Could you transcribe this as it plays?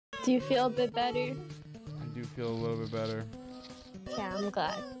Do you feel a bit better? I do feel a little bit better. Yeah, I'm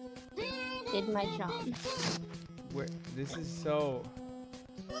glad. Did my job. This is so...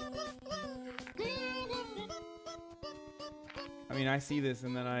 I mean, I see this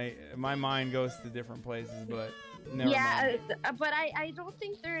and then my mind goes to different places, but never mind. But I don't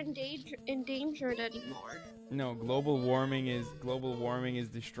think they're endangered anymore. No, global warming is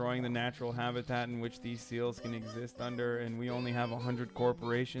destroying the natural habitat in which these seals can exist under, and we only have 100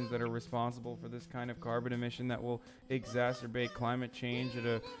 corporations that are responsible for this kind of carbon emission that will exacerbate climate change at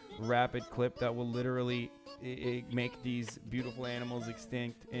a rapid clip that will literally make these beautiful animals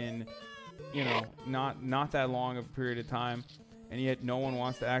extinct in, not that long of a period of time. And yet no one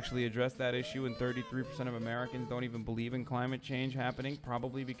wants to actually address that issue, and 33% of Americans don't even believe in climate change happening,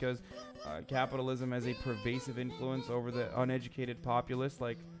 probably because capitalism has a pervasive influence over the uneducated populace,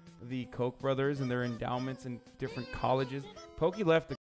 like the Koch brothers and their endowments in different colleges. Pokey left the